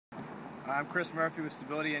I'm Chris Murphy with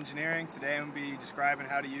Stability Engineering. Today I'm going to be describing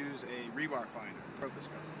how to use a rebar finder,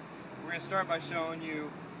 profoscope. We're going to start by showing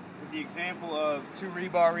you with the example of two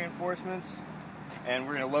rebar reinforcements, and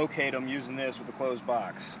we're going to locate them using this with a closed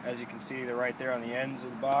box. As you can see, they're right there on the ends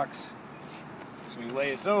of the box. So when you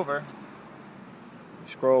lay this over,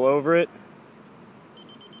 you scroll over it,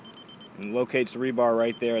 and it locates the rebar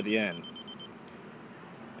right there at the end.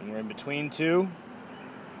 And we're in between two.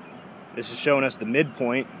 This is showing us the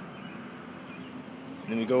midpoint.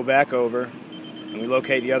 Then we go back over and we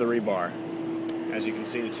locate the other rebar. As you can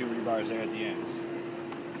see, the two rebars there at the ends.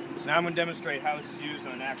 So now I'm going to demonstrate how this is used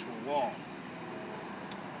on an actual wall.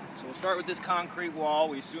 So we'll start with this concrete wall.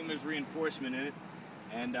 We assume there's reinforcement in it,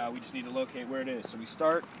 and we just need to locate where it is. So we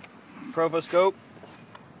start profoscope.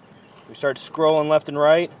 We start scrolling left and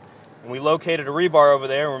right, and we located a rebar over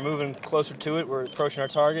there. We're moving closer to it. We're approaching our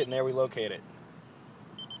target, and there we locate it.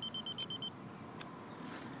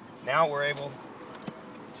 Now we're able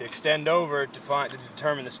to extend over to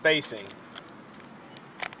determine the spacing.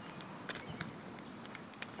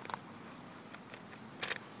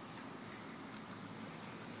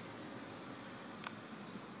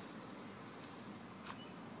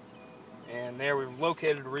 And there we've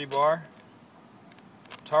located a rebar,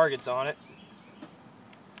 targets on it.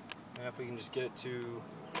 Now if we can just get it to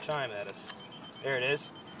chime at us. There it is.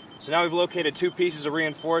 So now we've located two pieces of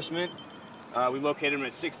reinforcement. We located them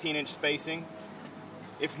at 16-inch spacing.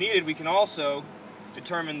 If needed, we can also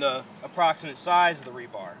determine the approximate size of the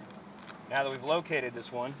rebar. Now that we've located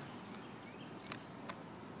this one,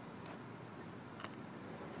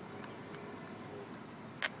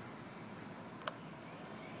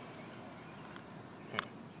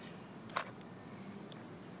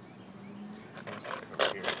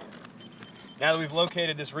 now that we've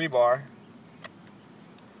located this rebar,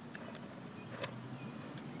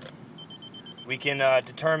 we can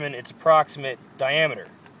determine its approximate diameter.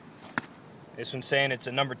 This one's saying it's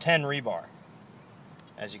a number 10 rebar,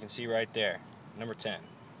 as you can see right there, number 10.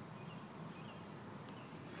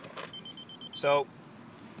 So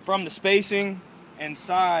from the spacing and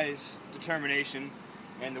size determination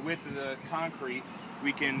and the width of the concrete,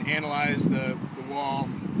 we can analyze the wall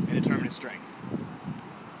and determine its strength.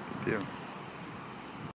 Good deal.